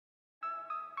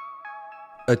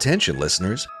Attention,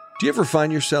 listeners. Do you ever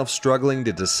find yourself struggling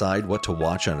to decide what to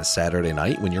watch on a Saturday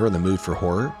night when you're in the mood for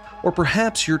horror? Or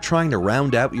perhaps you're trying to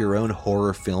round out your own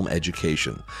horror film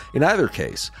education. In either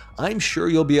case, I'm sure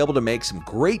you'll be able to make some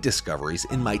great discoveries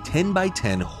in my 10 by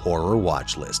 10 horror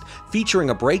watch list, featuring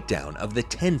a breakdown of the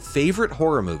 10 favorite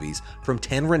horror movies from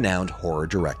 10 renowned horror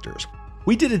directors.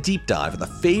 We did a deep dive of the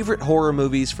favorite horror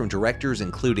movies from directors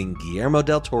including Guillermo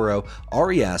del Toro,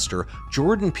 Ari Aster,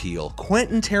 Jordan Peele,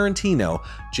 Quentin Tarantino,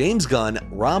 James Gunn,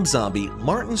 Rob Zombie,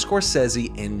 Martin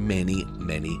Scorsese, and many,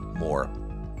 many more.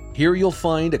 Here you'll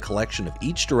find a collection of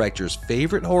each director's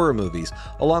favorite horror movies,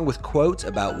 along with quotes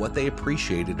about what they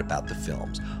appreciated about the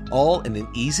films, all in an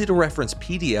easy-to-reference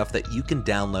PDF that you can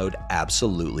download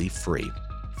absolutely free.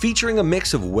 Featuring a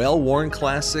mix of well-worn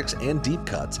classics and deep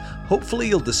cuts, hopefully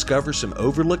you'll discover some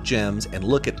overlooked gems and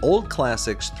look at old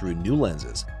classics through new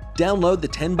lenses. Download the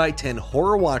 10 by 10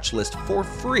 horror watch list for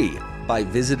free by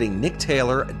visiting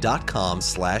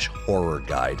nicktaylor.com/horror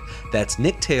guide. That's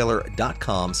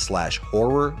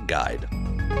nicktaylor.com/horror guide.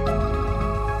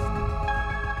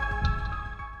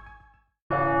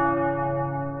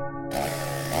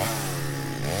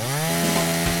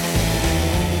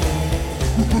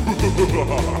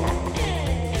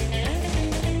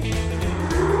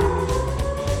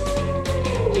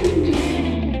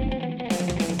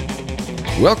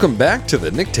 Welcome back to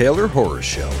the Nick Taylor Horror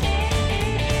Show.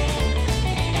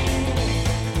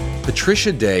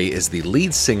 Patricia Day is the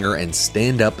lead singer and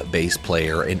stand-up bass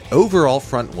player and overall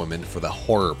frontwoman for the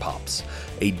HORRORPOPS,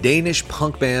 a Danish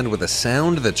punk band with a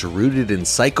sound that's rooted in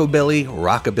psychobilly,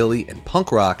 rockabilly, and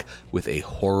punk rock with a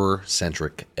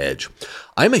horror-centric edge.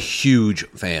 I'm a huge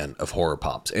fan of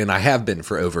HORRORPOPS, and I have been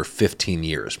for over 15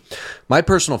 years. My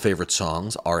personal favorite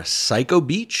songs are Psycho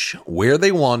Beach, Where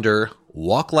They Wander,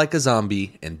 Walk Like a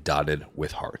Zombie, and Dotted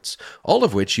with Hearts, all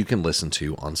of which you can listen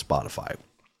to on Spotify.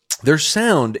 Their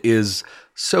sound is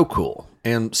so cool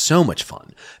and so much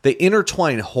fun. They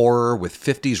intertwine horror with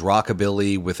 50s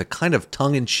rockabilly with a kind of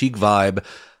tongue-in-cheek vibe,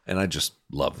 and I just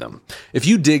love them. If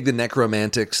you dig the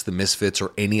Necromantics, the Misfits,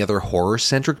 or any other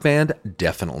horror-centric band,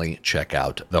 definitely check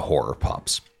out the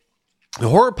HORRORPOPS. The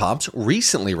HORRORPOPS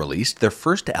recently released their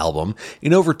first album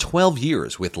in over 12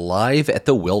 years with Live at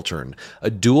the Wiltern, a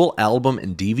dual album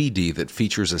and DVD that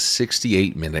features a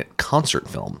 68-minute concert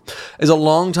film. As a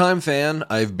longtime fan,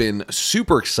 I've been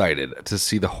super excited to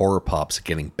see the HORRORPOPS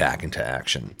getting back into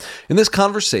action. In this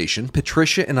conversation,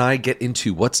 Patricia and I get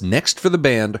into what's next for the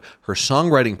band, her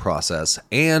songwriting process,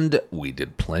 and we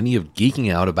did plenty of geeking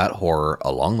out about horror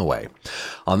along the way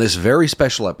on this very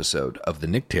special episode of the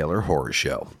Nick Taylor Horror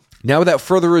Show. Now, without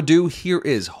further ado, here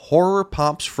is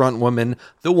HORRORPOPS frontwoman,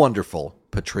 the wonderful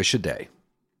Patricia Day.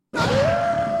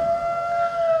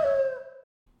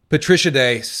 Patricia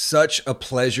Day, such a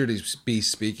pleasure to be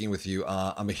speaking with you.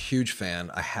 I'm a huge fan.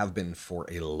 I have been for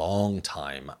a long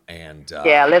time. And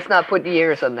yeah, let's not put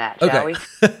years on that, shall we?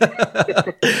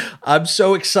 I'm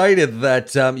so excited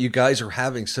that you guys are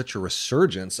having such a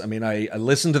resurgence. I mean, I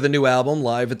listened to the new album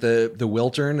Live at the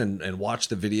Wiltern and watched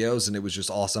the videos, and it was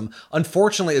just awesome.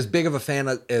 Unfortunately, as big of a fan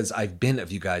as I've been of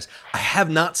you guys, I have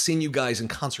not seen you guys in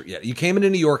concert yet. You came into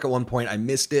New York at one point. I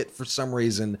missed it for some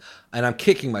reason, and I'm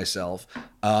kicking myself.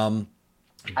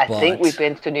 I think we've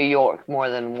been to New York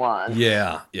more than once.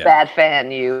 Yeah. Bad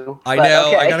fan, you. I know.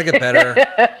 Okay. I got to get better.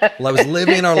 Well, I was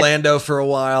living in Orlando for a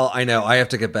while. I know. I have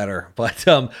to get better. But,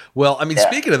 well, I mean,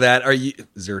 Speaking of that,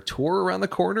 is there a tour around the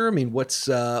corner? I mean, what's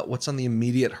on the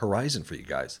immediate horizon for you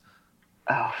guys?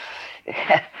 Oh,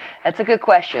 that's a good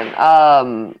question.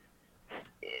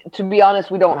 To be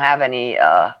honest, we don't have any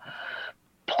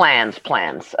plans.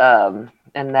 And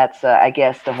that's, I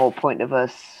guess, the whole point of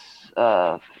us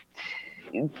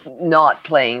not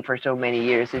playing for so many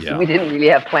years is we didn't really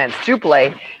have plans to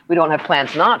play. We don't have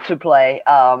plans not to play.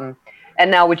 And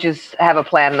now we just have a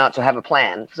plan not to have a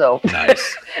plan. So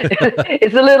nice.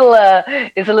 It's a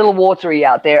little watery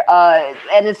out there.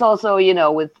 And it's also,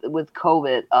 with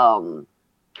COVID,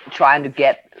 trying to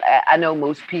get, I know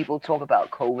most people talk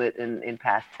about COVID in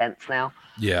past tense now.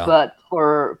 Yeah. But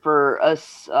for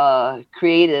us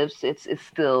creatives, it's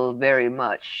still very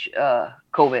much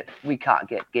COVID. We can't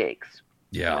get gigs.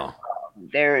 Yeah.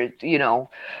 There,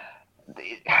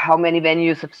 how many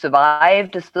venues have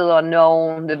survived is still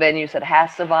unknown. The venues that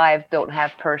have survived don't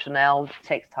have personnel. It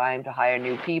takes time to hire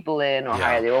new people in or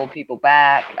hire the old people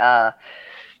back.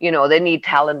 They need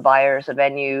talent buyers at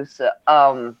venues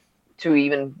to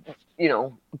even,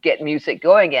 get music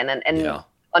going again. And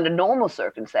under normal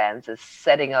circumstances,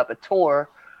 setting up a tour,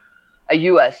 a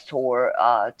U.S. tour,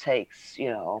 takes,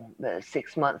 the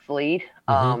 6-month lead.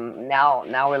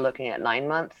 Now we're looking at 9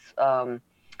 months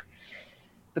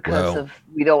because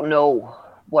we don't know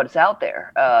what's out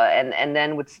there, and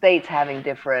then with states having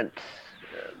different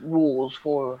rules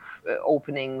for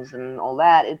openings and all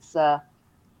that, it's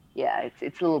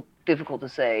it's a little difficult to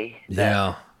say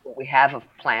that we have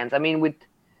plans. I mean, we'd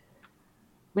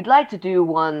like to do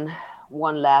one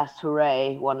last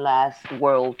hooray, one last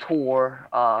world tour,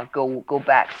 go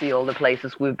back, see all the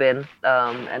places we've been,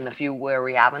 and a few where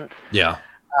we haven't. Yeah.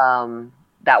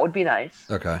 That would be nice.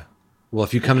 Okay. Well,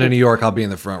 if you come to New York, I'll be in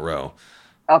the front row.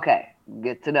 Okay.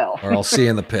 Good to know. Or I'll see you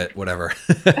in the pit, whatever.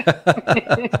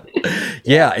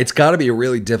 Yeah, it's got to be a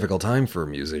really difficult time for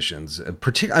musicians.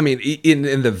 I mean,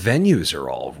 in the venues are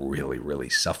all really, really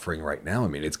suffering right now. I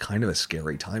mean, it's kind of a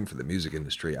scary time for the music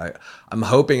industry. I'm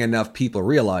hoping enough people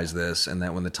realize this, and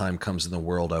that when the time comes and the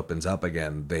world opens up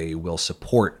again, they will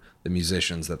support the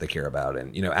musicians that they care about,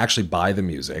 and actually buy the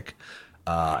music.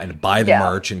 And buy the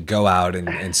merch and go out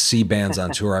and see bands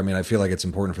on tour. I mean, I feel like it's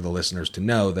important for the listeners to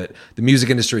know that the music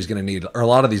industry is going to need, or a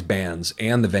lot of these bands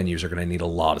and the venues are going to need a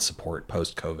lot of support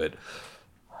post-COVID.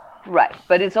 Right.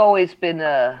 But it's always been,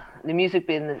 the music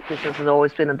business has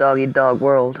always been a dog-eat-dog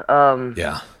world.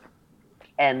 Yeah.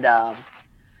 And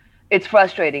it's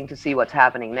frustrating to see what's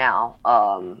happening now.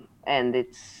 And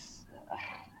it's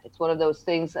one of those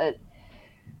things that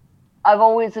I've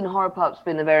always in HORRORPOPS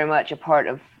been very much a part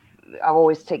of. I've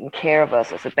always taken care of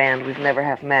us as a band. We've never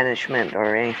had management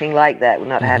or anything like that. We've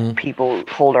not had people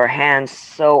hold our hands.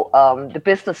 So the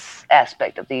business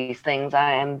aspect of these things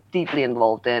I am deeply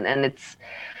involved in. And it's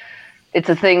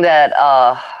a thing that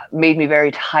made me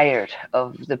very tired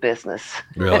of the business.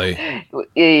 Really?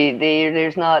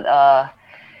 There's not...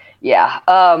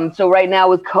 so right now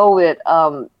with COVID,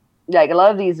 like a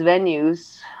lot of these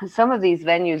venues, some of these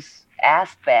venues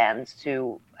asked bands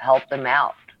to help them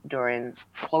out during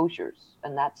closures,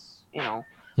 and that's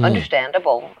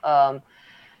understandable.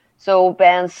 So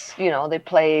bands, they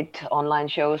played online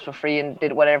shows for free and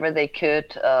did whatever they could.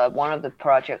 One of the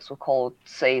projects was called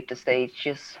Save the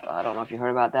Stages. I don't know if you heard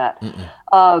about that.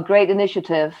 Great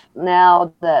initiative.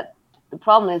 Now that the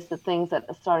problem is the things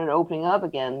that started opening up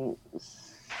again,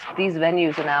 these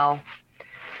venues are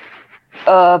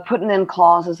now putting in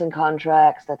clauses in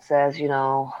contracts that says,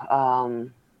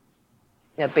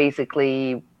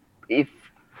 basically, if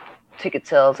ticket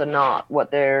sales are not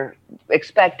what they're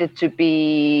expected to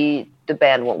be, the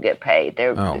band won't get paid.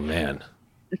 Oh man,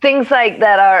 things like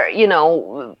that are,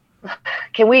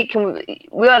 can we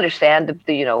understand the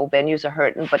venues are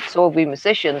hurting, but so have we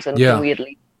musicians, and can we at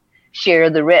least share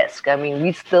the risk? I mean,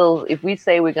 if we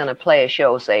say we're going to play a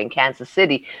show, say in Kansas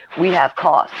City, we have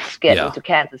costs getting to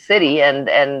Kansas City,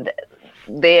 and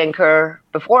they incur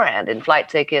beforehand in flight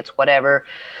tickets, whatever,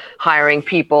 hiring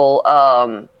people,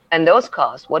 and those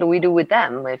costs. What do we do with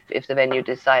them if the venue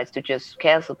decides to just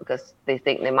cancel because they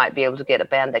think they might be able to get a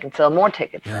band that can sell more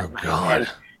tickets? Oh, God.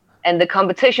 And the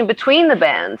competition between the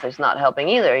bands is not helping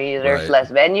either. There's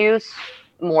less venues,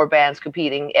 more bands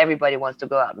competing. Everybody wants to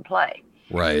go out and play.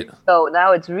 Right. So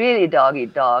now it's really dog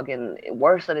eat dog, and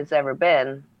worse than it's ever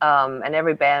been. And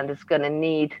every band is going to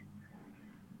need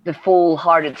the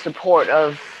full-hearted support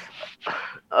of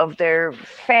their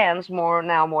fans more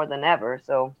than ever.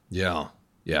 So yeah,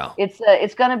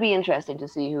 it's going to be interesting to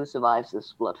see who survives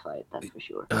this blood fight. That's for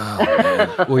sure. Oh, man.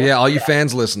 Well, yeah, all you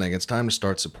fans listening, it's time to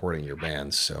start supporting your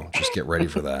bands. So just get ready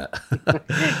for that.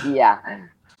 Yeah.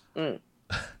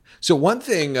 So one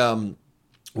thing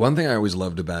I always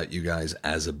loved about you guys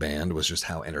as a band was just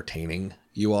how entertaining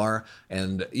you are.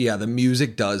 And yeah, the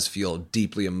music does feel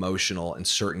deeply emotional in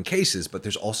certain cases, but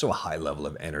there's also a high level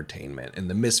of entertainment. And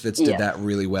the Misfits did that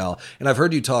really well. And I've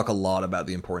heard you talk a lot about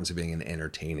the importance of being an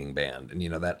entertaining band. And,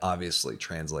 that obviously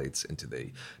translates into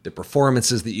the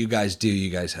performances that you guys do. You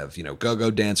guys have, go-go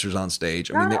dancers on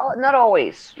stage. I mean, not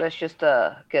always. Let's just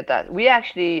get that. We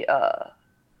actually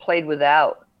played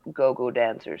without go-go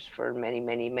dancers for many,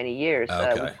 many, many years.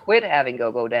 Okay. We quit having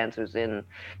go-go dancers in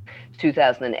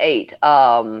 2008.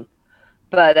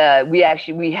 But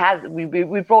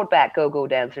we brought back go-go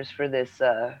dancers for this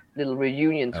little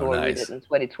reunion tour we did in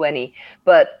 2020.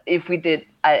 But if we did,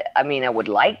 I mean, I would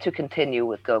like to continue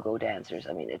with go-go dancers.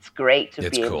 I mean, it's great to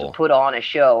be able to put on a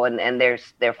show, and they're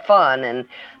fun and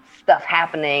stuff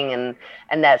happening,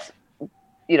 and that's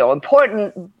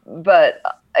important, but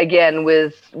again,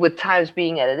 with times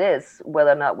being as it is,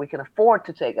 whether or not we can afford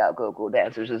to take out go-go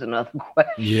dancers is another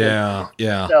question. Yeah.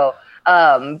 So,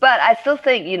 but I still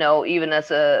think, even as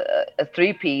a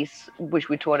three-piece, which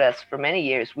we toured as for many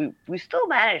years, we still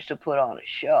managed to put on a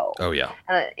show. Oh yeah.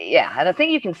 And I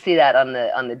think you can see that on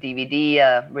the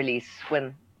DVD release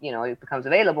when it becomes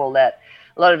available, that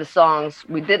a lot of the songs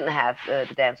we didn't have the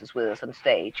dancers with us on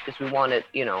stage because we wanted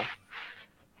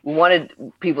we wanted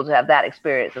people to have that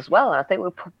experience as well. And I think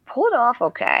we pulled it off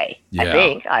okay.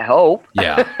 Yeah. I hope.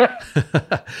 Yeah.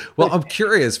 Well, I'm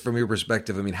curious from your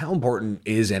perspective. I mean, how important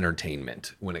is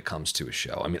entertainment when it comes to a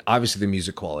show? I mean, obviously the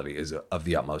music quality is of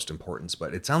the utmost importance,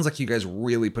 but it sounds like you guys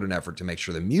really put an effort to make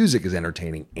sure the music is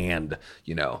entertaining and,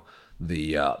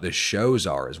 the shows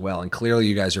are as well. And clearly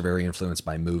you guys are very influenced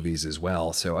by movies as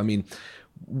well. So, I mean,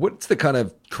 what's the kind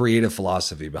of creative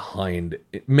philosophy behind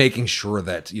making sure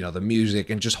that, the music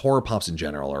and just horror pops in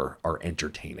general are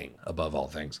entertaining above all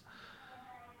things?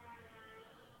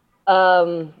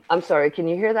 I'm sorry. Can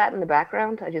you hear that in the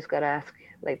background? I just got to ask,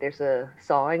 like there's a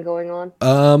sawing going on.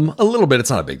 A little bit. It's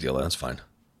not a big deal. That's fine.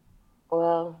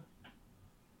 Well,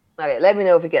 okay. Let me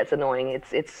know if it gets annoying.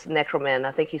 It's Necroman.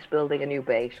 I think he's building a new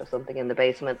base or something in the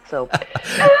basement. So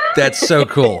that's so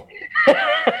cool.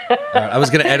 I was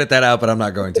going to edit that out, but I'm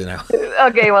not going to now.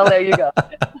 Okay, well, there you go.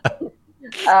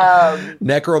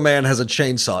 Necroman has a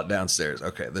chainsaw downstairs.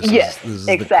 Okay, this is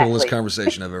exactly the coolest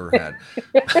conversation I've ever had.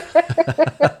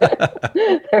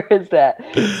 There is that.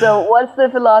 So what's the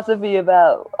philosophy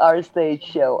about our stage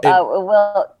show?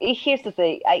 Well, here's the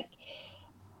thing.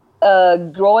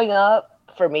 Growing up,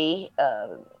 for me,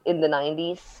 in the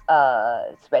 90s,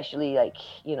 especially like,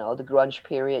 the grunge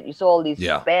period, you saw all these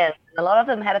bands, and a lot of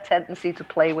them had a tendency to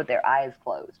play with their eyes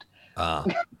closed.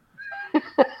 And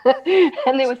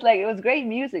it was great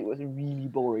music. It was really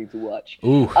boring to watch.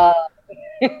 Ooh.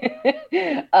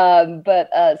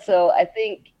 So I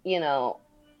think,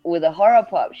 with a horror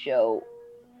pop show,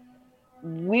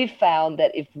 we found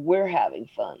that if we're having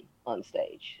fun on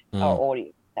stage, our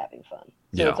audience is having fun.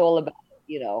 So it's all about,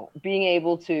 being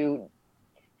able to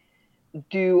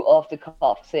do off the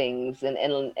cuff things and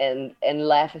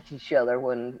laugh at each other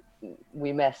when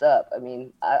we mess up. I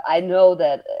mean, I know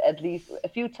that at least a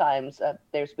few times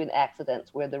there's been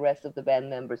accidents where the rest of the band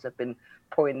members have been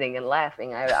pointing and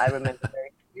laughing. I remember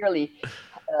very clearly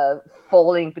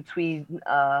falling between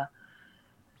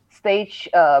stage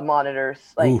monitors,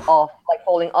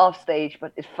 falling off stage,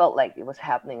 but it felt like it was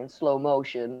happening in slow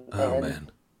motion. Oh,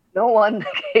 man. No one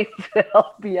came to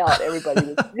help me out.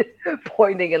 Everybody was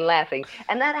pointing and laughing.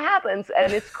 And that happens,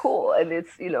 and it's cool. And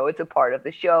it's, it's a part of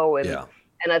the show.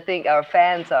 And I think our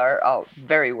fans are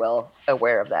very well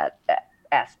aware of that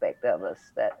aspect of us.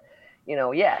 That,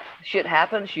 shit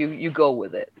happens, you go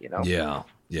with it, Yeah,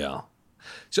 yeah.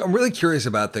 So I'm really curious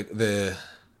about the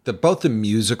both the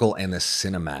musical and the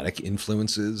cinematic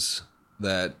influences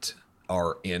that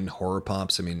are in horror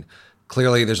pops. I mean,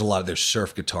 clearly there's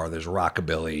surf guitar, there's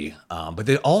rockabilly, but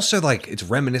they also it's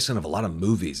reminiscent of a lot of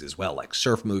movies as well, like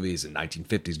surf movies and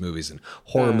 1950s movies and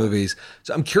horror movies.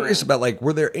 So I'm curious about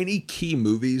were there any key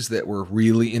movies that were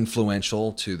really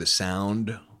influential to the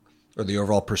sound or the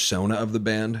overall persona of the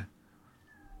band?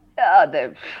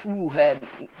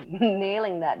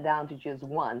 Nailing that down to just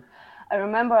one. I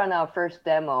remember on our first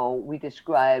demo, we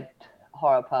described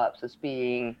horror pops as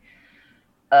being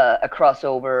a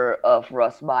crossover of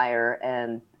Russ Meyer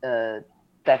and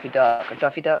Daffy Duck. Or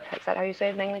Duffy Duck, is that how you say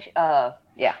it in English?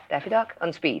 Yeah, Daffy Duck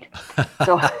on speed.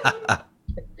 So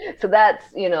that's,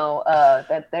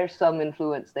 that there's some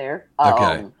influence there.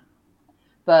 Okay.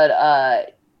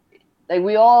 But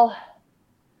we all,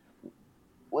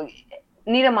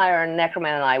 Niedermeyer and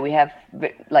Necroman and I, we have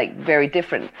very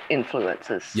different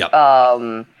influences. Yep.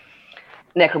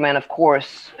 Necroman, of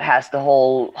course, has the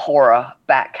whole horror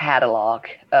back catalog.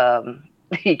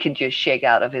 He can just shake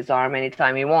out of his arm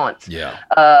anytime he wants. Yeah.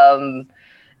 But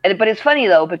it's funny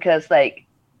though, because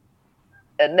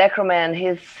Necroman,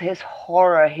 his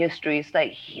horror history is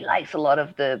he likes a lot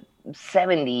of the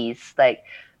 70s,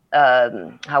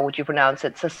 how would you pronounce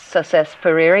it?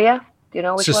 Suspiria? Do you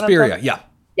know which Suspiria, one? Yeah.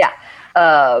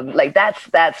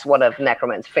 That's one of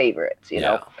Necroman's favorites, you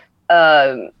know.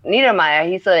 Niedermeyer,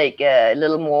 he's a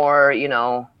little more,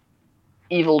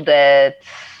 Evil Dead.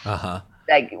 Uh-huh.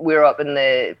 We're up in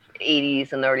the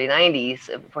 80s and early 90s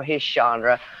for his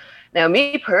genre. Now,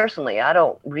 me personally, I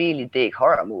don't really dig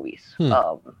horror movies.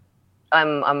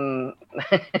 I'm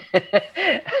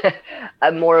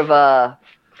I'm more of a,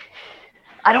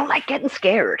 I don't like getting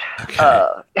scared. Okay.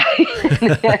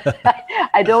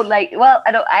 I do like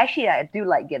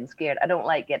getting scared. I don't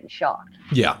like getting shocked.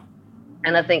 Yeah.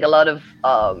 And I think a lot of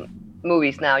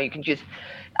movies now,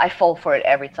 I fall for it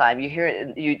every time. You hear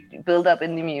it, you build up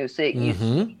in the music,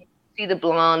 you see the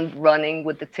blonde running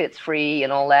with the tits free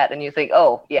and all that, and you think,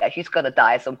 oh, yeah, she's going to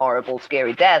die some horrible,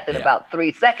 scary death in about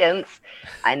 3 seconds.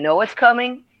 I know it's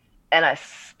coming, and I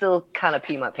still kind of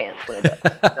pee my pants when it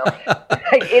does.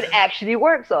 It actually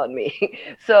works on me.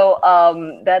 So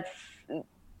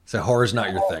So horror's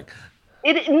not your thing.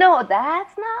 No,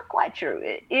 that's not quite true.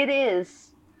 It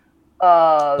is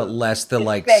But less the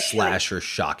like especially- slasher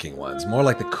shocking ones. More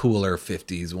like the cooler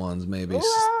 50s ones, maybe.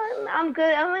 Well, I'm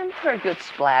good. I'm in for a good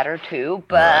splatter too,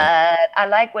 but Right. I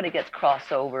like when it gets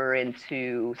crossover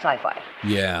into sci-fi.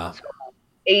 Yeah. So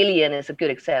Alien is a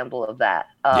good example of that.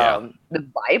 Yeah. The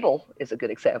Bible is a good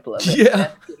example of it. Yeah.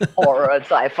 That's good horror and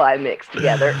sci-fi mixed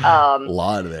together. A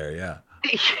lot of there, yeah.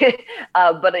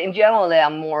 But in general,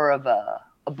 I'm more of a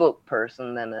book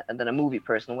person than a movie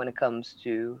person when it comes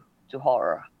to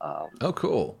horror. Oh,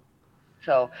 cool.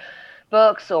 So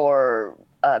books or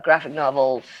graphic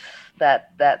novels,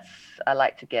 that's I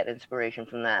like to get inspiration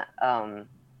from that. And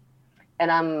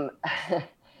I'm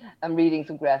I'm reading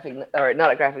some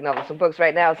not a graphic novel, some books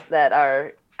right now that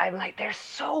I'm like, there's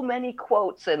so many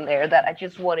quotes in there that I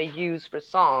just want to use for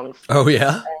songs. Oh,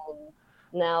 yeah? And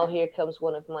now here comes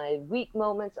one of my weak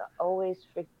moments. I always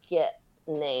forget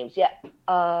names. Yeah,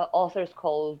 author's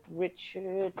called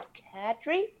Richard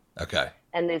Cadry. Okay.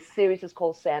 And this series is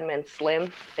called Sandman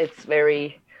Slim. It's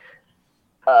very,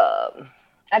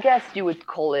 I guess you would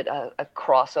call it a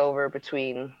crossover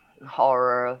between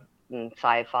horror and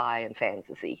sci-fi and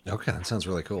fantasy. Okay, that sounds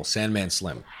really cool. Sandman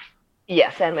Slim.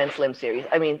 Yeah, Sandman Slim series.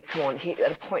 I mean, come on.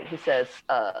 At a point he says,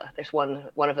 there's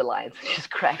one of the lines that just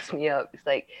cracks me up. It's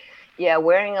like, yeah,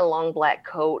 wearing a long black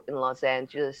coat in Los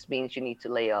Angeles means you need to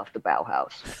lay off the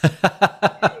Bauhaus.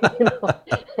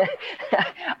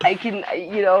 I can,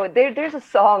 there's a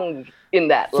song in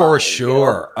that line. For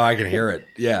sure. I can hear it.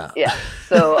 Yeah. Yeah.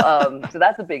 So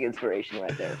that's a big inspiration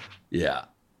right there. Yeah.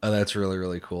 Oh, that's really,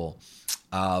 really cool.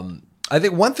 I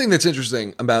think one thing that's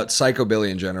interesting about psychobilly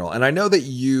in general, and I know that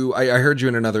I heard you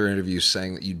in another interview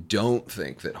saying that you don't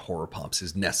think that horror pops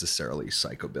is necessarily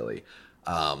psychobilly.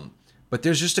 But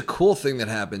there's just a cool thing that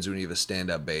happens when you have a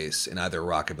stand-up bass in either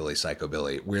rockabilly,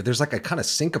 psychobilly, where there's like a kind of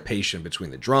syncopation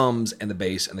between the drums and the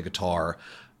bass and the guitar,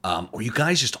 where you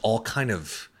guys just all kind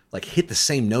of like hit the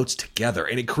same notes together,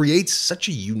 and it creates such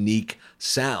a unique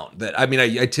sound that, I mean,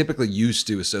 I typically used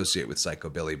to associate with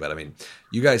psychobilly, but I mean,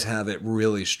 you guys have it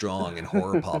really strong in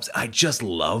horror pops. I just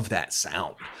love that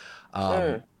sound.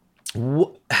 How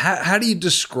do you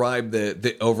describe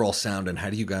the overall sound, and how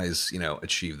do you guys,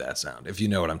 achieve that sound, if you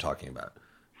know what I'm talking about?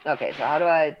 Okay, so how do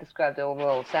I describe the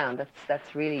overall sound?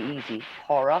 That's really easy.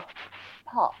 Horror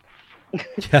pop.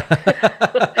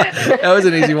 That was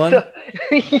an easy one.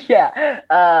 Yeah.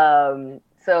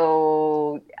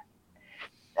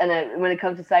 And when it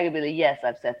comes to psychobilly, yes,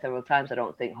 I've said several times I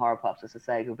don't think Horror Pops is a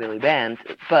psychobilly band,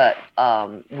 but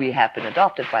we have been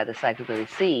adopted by the psychobilly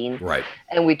scene, right?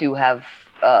 And we do have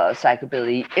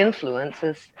psychobilly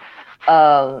influences,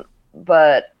 but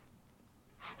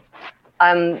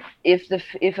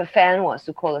if a fan wants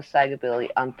to call us psychobilly,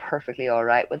 I'm perfectly all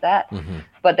right with that. Mm-hmm.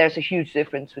 But there's a huge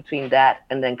difference between that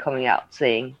and then coming out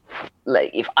saying,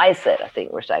 like, if I said I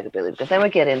think we're psychobilly, because then we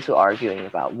get into arguing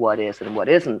about what is and what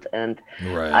isn't, and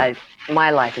right.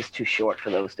 My life is too short for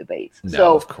those debates. No,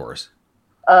 so, of course.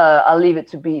 I'll leave it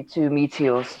to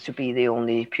Meteos to be the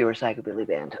only pure psychobilly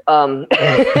band.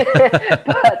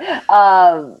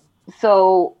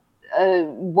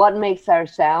 What makes our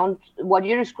sound? What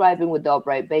you're describing with the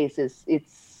upright bass is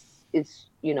it's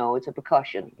a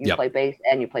percussion. You play bass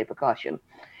and you play percussion,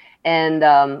 and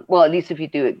well, at least if you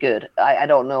do it good. I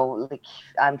don't know, like,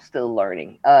 I'm still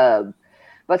learning.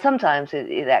 But sometimes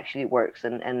it actually works,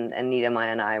 and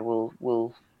Niedermeyer and I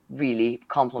will really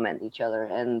complement each other,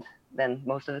 and then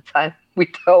most of the time we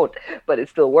don't, but it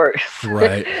still works.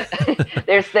 Right.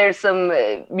 there's some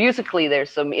musically, there's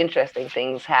some interesting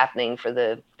things happening for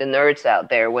the nerds out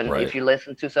there. If you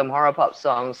listen to some horror pop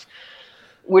songs,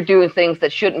 we're doing things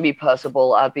that shouldn't be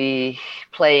possible. I'll be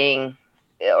playing,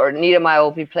 or Niedermeyer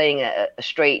will be playing a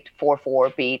straight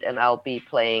 4/4 beat, and I'll be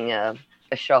playing a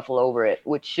shuffle over it,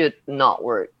 which should not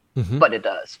work, but it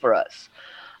does for us.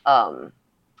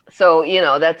 So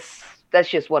that's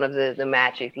just one of the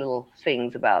magic little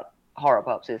things about horror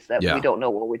pops, is that we don't know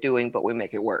what we're doing, but we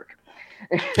make it work.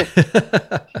 So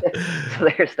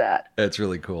there's that. That's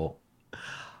really cool.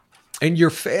 And your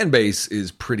fan base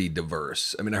is pretty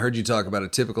diverse. I mean, I heard you talk about a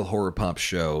typical horror pop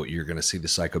show. You're going to see the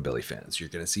psychobilly fans. You're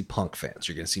going to see punk fans.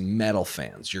 You're going to see metal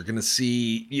fans. You're going to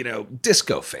see,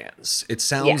 disco fans. It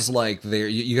sounds like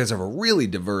you guys have a really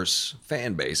diverse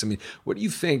fan base. I mean, what do you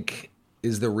think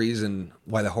is the reason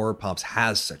why the Horror Pops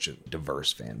has such a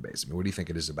diverse fan base? I mean, what do you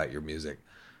think it is about your music?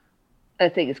 I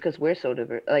think it's because we're so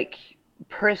diverse. Like,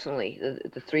 personally,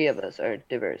 the three of us are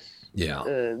diverse. Yeah.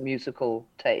 Musical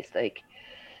taste. Like,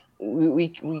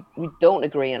 we don't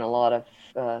agree on a lot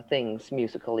of things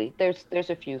musically. There's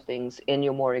a few things.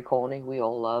 Ennio Morricone we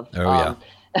all love. Oh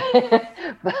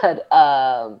but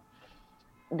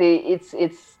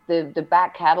the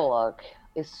back catalog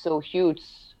is so huge.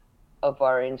 of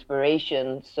our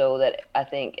inspiration, so that I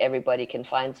think everybody can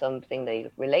find something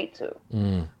they relate to.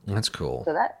 That's cool.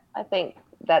 So that, I think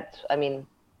that's, I mean,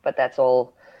 but that's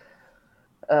all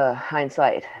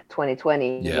hindsight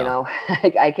 2020. Yeah. You know,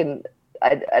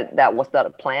 that was not a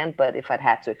plan, but if I'd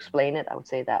had to explain it, I would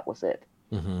say that was it.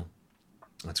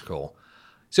 That's cool.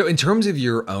 So in terms of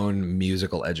your own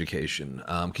musical education,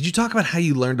 could you talk about how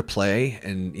you learned to play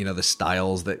and, you know, the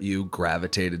styles that you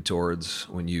gravitated towards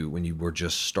when you were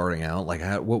just starting out? Like,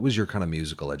 what was your kind of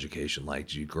musical education like?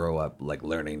 Did you grow up like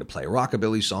learning to play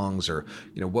rockabilly songs, or,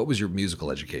 you know, what was your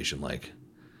musical education like?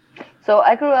 So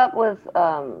I grew up with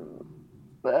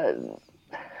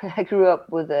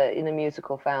in a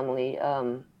musical family.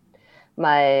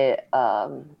 My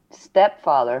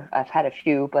stepfather, I've had a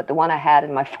few, but the one I had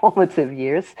in my formative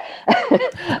years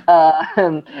had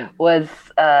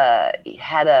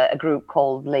a group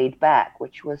called Laid Back,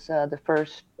 which was the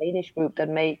first Danish group that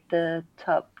made the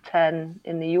top 10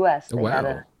 in the US. Oh,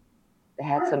 wow. They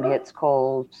had some hits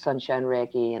called Sunshine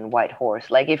Reggae and White Horse.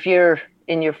 Like, if you're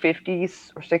in your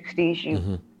 50s or 60s,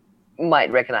 you might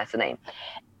recognize the name.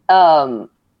 So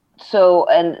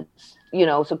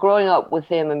growing up with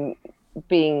him and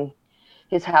being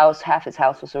half his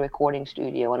house was a recording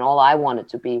studio, and all I wanted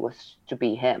to be was to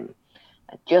be him,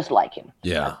 just like him.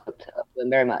 Yeah. I looked up to him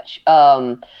very much.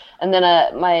 And then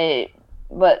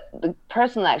but the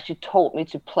person that actually told me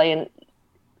to play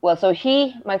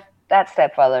that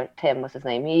stepfather, Tim was his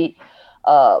name. He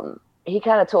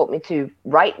kind of taught me to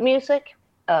write music,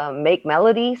 make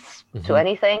melodies to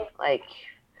anything, like.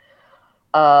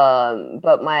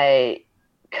 But my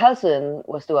cousin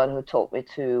was the one who taught me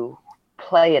to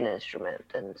play an instrument,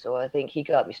 and so I think he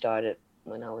got me started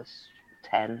when I was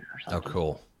 10 or something. Oh,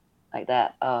 cool. Like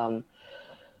that.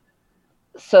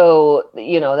 So,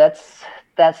 you know, that's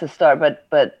the start.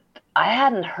 But I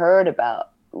hadn't heard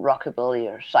about rockabilly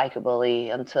or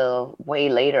psychobilly until way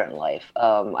later in life.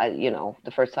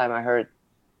 The first time I heard,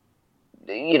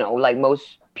 you know, like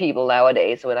most people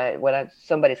nowadays, when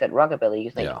somebody said rockabilly, you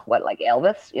think, what, like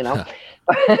Elvis, you know?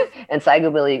 And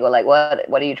psychobilly, you go like, what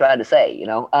are you trying to say, you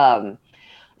know?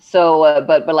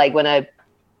 But like when I,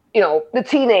 you know, the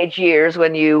teenage years,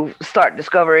 when you start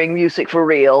discovering music for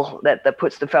real, that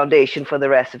puts the foundation for the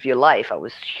rest of your life. I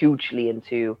was hugely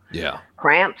into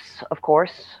Cramps, of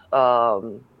course,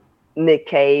 Nick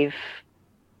Cave,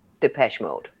 Depeche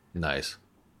Mode. Nice.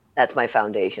 That's my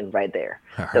foundation right there.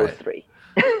 All Those right. three.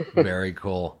 Very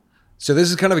cool. So this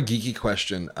is kind of a geeky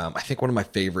question. I think one of my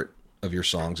favorite of your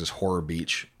songs is Horror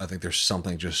Beach. I think there's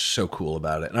something just so cool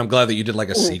about it. And I'm glad that you did like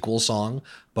a sequel song,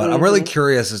 but I'm really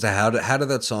curious as to how did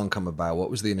that song come about? What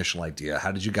was the initial idea?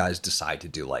 How did you guys decide to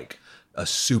do like a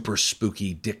super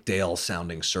spooky Dick Dale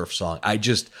sounding surf song?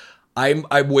 I'm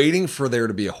waiting for there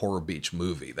to be a Horror Beach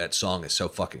movie. That song is so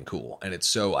fucking cool and it's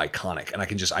so iconic, and I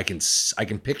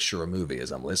can picture a movie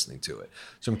as I'm listening to it.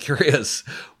 So I'm curious,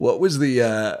 what was the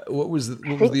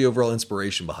overall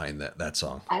inspiration behind that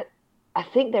song? I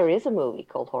think there is a movie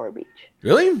called Horror Beach.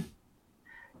 Really?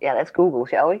 Yeah, let's Google,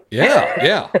 shall we?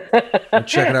 Yeah. I'm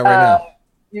checking it out right now.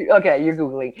 You're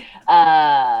Googling.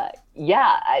 I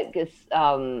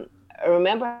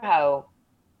remember how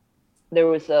there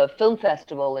was a film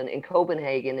festival in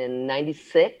Copenhagen in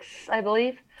 '96, I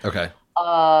believe. Okay.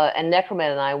 And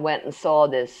Necroman and I went and saw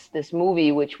this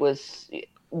movie, which was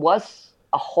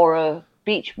a horror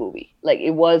beach movie. Like,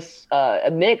 it was a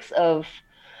mix of,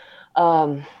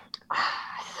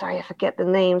 sorry, I forget the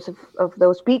names of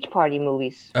those beach party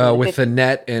movies. With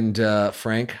Annette and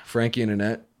Frankie and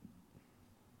Annette.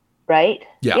 Right?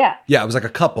 Yeah. It was like a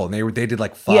couple, and they did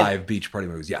like 5 beach party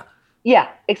movies. Yeah. Yeah,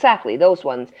 exactly, those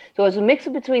ones. So it was a mix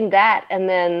between that and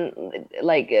then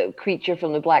like a Creature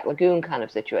from the Black Lagoon kind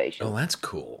of situation. Oh, that's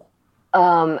cool.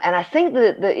 And I think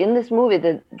that in this movie,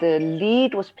 the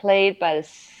lead was played by the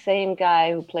same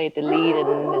guy who played the lead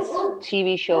in this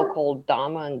TV show called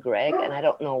Dharma and Greg, and I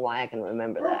don't know why I can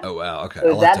remember that. Oh, wow, okay.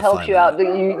 So if that helps you out,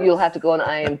 you'll have to go on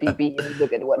IMDb and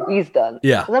look at what he's done.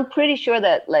 Yeah. Because I'm pretty sure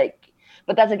that, like,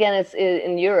 but that's, again, it's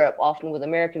in Europe, often with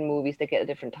American movies, they get a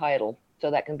different title. So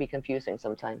that can be confusing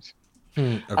sometimes.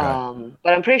 Okay. But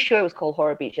I'm pretty sure it was called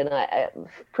Horror Beach, and I'm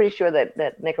pretty sure that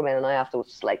Necroman and I afterwards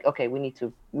was like, okay, we need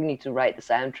to write the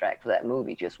soundtrack for that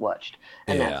movie just watched,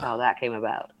 and that's how that came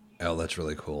about. Oh, that's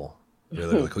really cool.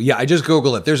 Really, really cool. Yeah, I just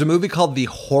Googled it. There's a movie called The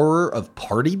Horror of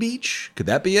Party Beach. Could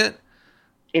that be it?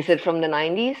 Is it from the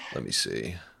 90s? Let me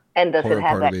see. And does Horror it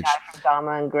have Party that Beach. guy from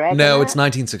Dharma and Greg? No, it's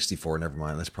 1964. Never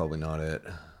mind. That's probably not it.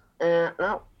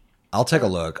 No. I'll take a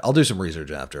look. I'll do some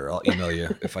research after. I'll email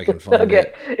you if I can find okay.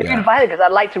 it. If you can find it, because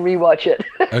I'd like to rewatch it.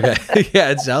 Okay. Yeah,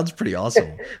 it sounds pretty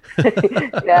awesome.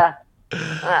 Yeah.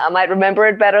 I might remember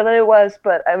it better than it was,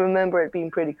 but I remember it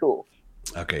being pretty cool.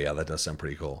 Okay, yeah, that does sound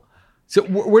pretty cool. So,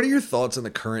 what are your thoughts on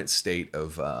the current state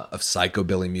of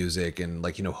psychobilly music and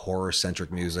like horror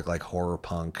centric music like horror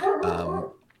punk?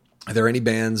 Are there any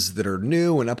bands that are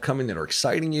new and upcoming that are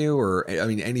exciting you, or I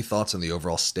mean, any thoughts on the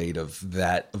overall state of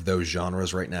those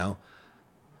genres right now?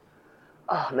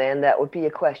 Oh man, that would be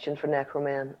a question for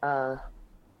Necroman,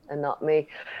 and not me.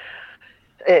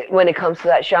 When it comes to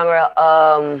that genre,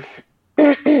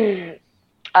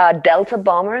 Delta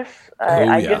Bombers.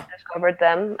 I just discovered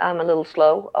them. I'm a little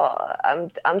slow.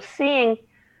 I'm seeing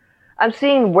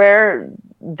where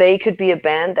they could be a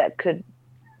band that could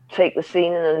take the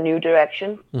scene in a new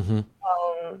direction. Mm-hmm.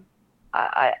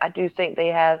 I do think they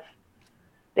have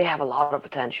a lot of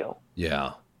potential.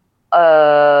 Yeah.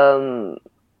 But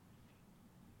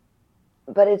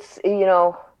it's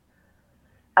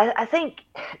I think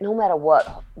no matter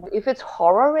what, if it's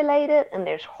horror related and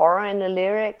there's horror in the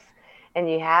lyrics, and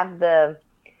you have the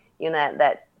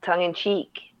that tongue in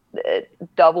cheek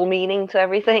double meaning to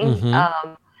everything, mm-hmm.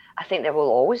 I think there will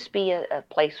always be a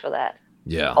place for that.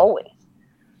 Yeah. Always.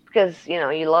 Because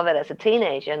you love it as a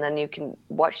teenager, and then you can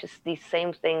watch these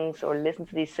same things or listen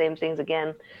to these same things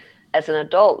again as an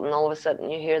adult, and all of a sudden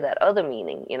you hear that other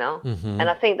meaning, Mm-hmm. And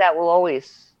I think there will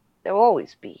always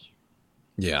be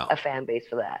a fan base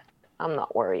for that. I'm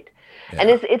not worried. And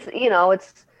it's interesting.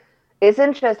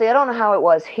 I don't know how it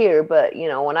was here, but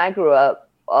when I grew up,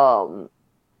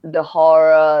 the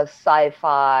horror,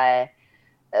 sci-fi,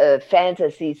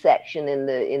 fantasy section in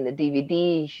the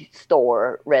DVD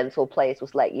store rental place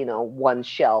was like one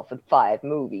shelf and 5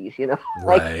 movies.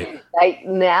 Right. like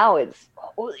now it's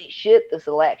holy shit, the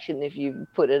selection. If you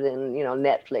put it in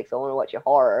Netflix, I want to watch a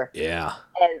horror. Yeah.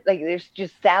 And like there's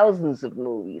just thousands of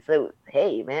movies. So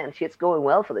hey man, shit's going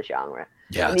well for the genre.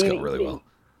 Yeah, it's going really well.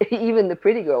 Even the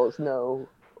pretty girls know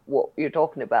what you're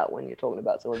talking about when you're talking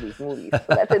about some of these movies. So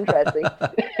that's interesting.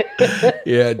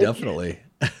 Yeah, definitely.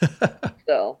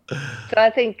 So I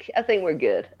think we're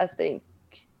good. I think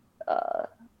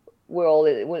we're all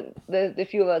the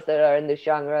few of us that are in this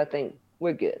genre. I think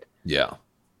we're good. Yeah.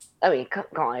 I mean, come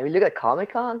on. If you look at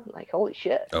Comic-Con, like holy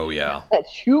shit. Oh yeah.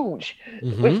 That's huge.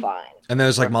 Mm-hmm. We're fine. And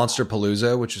there's like Monster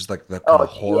Palooza, which is like the kind of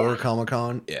horror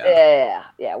Comic-Con. Yeah,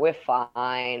 we're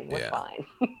fine. We're fine.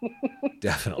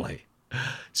 Definitely.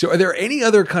 So are there any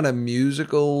other kind of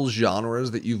musical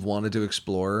genres that you've wanted to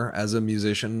explore as a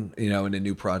musician, in a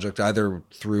new project, either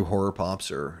through Horror Pops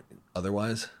or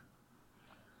otherwise?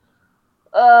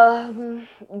 Yeah,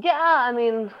 I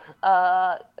mean,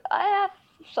 I have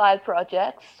side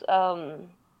projects. I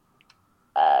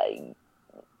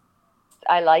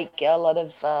like a lot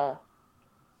of,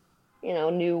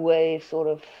 new wave sort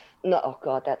of. No, oh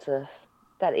God, that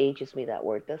ages me, that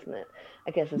word, doesn't it? I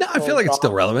guess it's. No, I feel like it's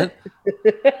still relevant.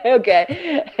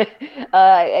 Okay.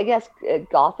 I guess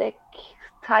gothic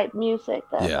type music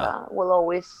that will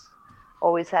always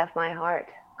have my heart.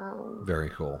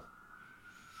 Very cool.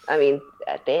 I mean,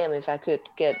 damn, if I could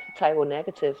get Typo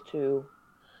Negative to.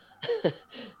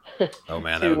 Oh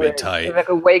man, that would be tight. If I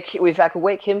could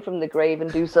wake him from the grave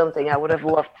and do something, I would have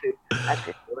loved to. That's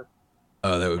for sure.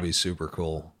 Oh, that would be super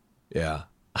cool. Yeah.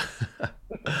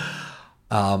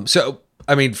 So,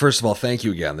 I mean, first of all, thank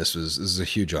you again. This is a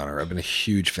huge honor. I've been a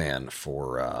huge fan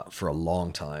for a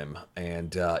long time,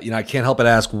 and I can't help but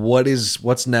ask,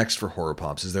 what's next for Horror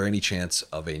Pops? Is there any chance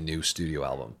of a new studio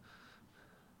album?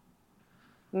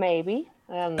 Maybe.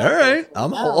 All right,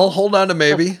 I'll hold on to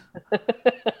maybe.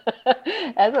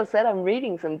 As I said, I'm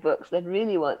reading some books that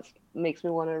really makes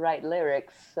me want to write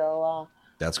lyrics. So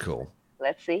that's cool.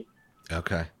 Let's see.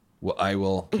 Okay. Well, I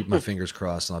will keep my fingers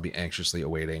crossed, and I'll be anxiously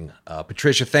awaiting.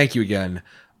 Patricia, thank you again.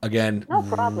 No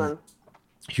problem.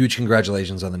 Huge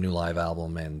congratulations on the new live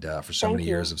album, and for so many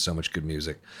years of so much good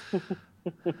music.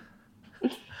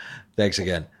 Thanks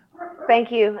again.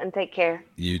 Thank you, and take care.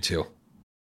 You too.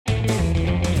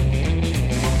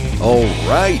 All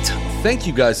right. Thank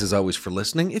you guys as always for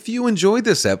listening. If you enjoyed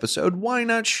this episode, why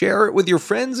not share it with your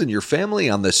friends and your family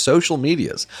on the social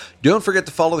medias? Don't forget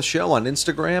to follow the show on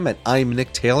Instagram at I'm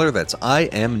Nick Taylor. That's I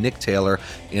am Nick Taylor.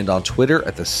 And on Twitter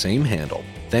at the same handle.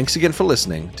 Thanks again for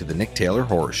listening to the Nick Taylor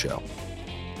Horror Show.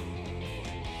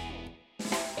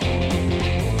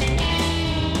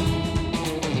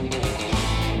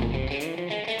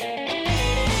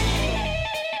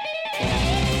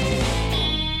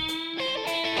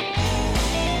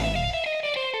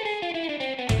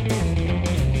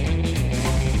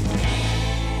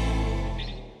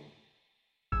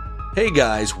 Hey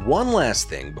guys, one last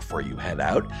thing before you head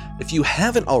out. If you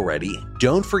haven't already,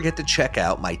 don't forget to check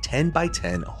out my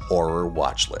 10x10 horror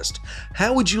watch list.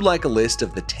 How would you like a list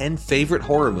of the 10 favorite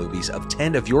horror movies of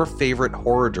 10 of your favorite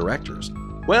horror directors?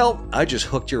 Well, I just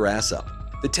hooked your ass up.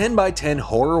 The 10x10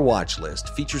 horror watch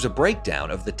list features a breakdown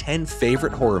of the 10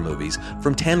 favorite horror movies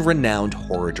from 10 renowned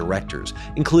horror directors,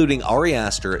 including Ari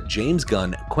Aster, James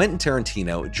Gunn, Quentin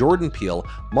Tarantino, Jordan Peele,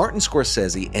 Martin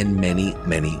Scorsese, and many,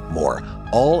 many more,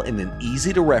 all in an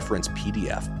easy-to-reference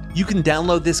PDF. You can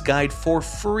download this guide for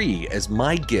free as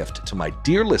my gift to my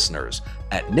dear listeners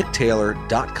at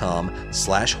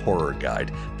nicktaylor.com/horror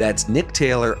guide. That's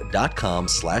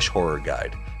nicktaylor.com/horror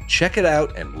guide. Check it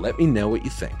out and let me know what you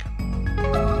think.